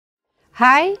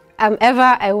Hi, I'm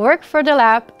Eva, I work for the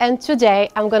lab, and today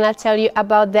I'm gonna tell you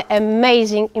about the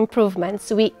amazing improvements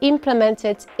we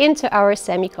implemented into our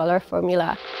semi-color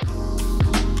formula.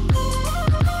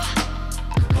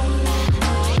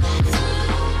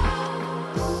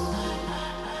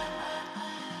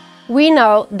 We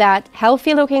know that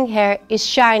healthy looking hair is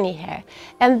shiny hair,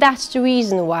 and that's the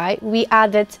reason why we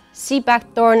added sea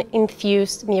buckthorn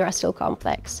infused Mirasil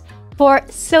complex. For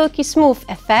silky smooth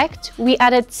effect, we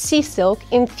added sea silk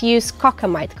infused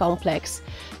cocamide complex.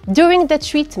 During the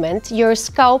treatment, your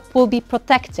scalp will be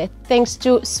protected thanks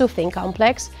to soothing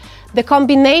complex. The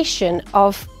combination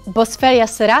of Boswellia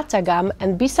serrata gum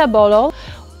and bisabolol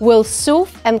will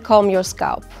soothe and calm your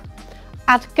scalp.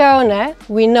 At Keone,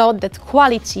 we know that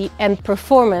quality and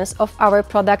performance of our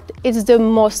product is the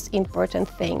most important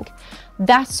thing.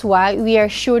 That's why we are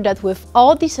sure that with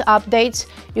all these updates,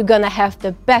 you're gonna have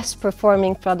the best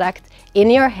performing product in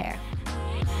your hair.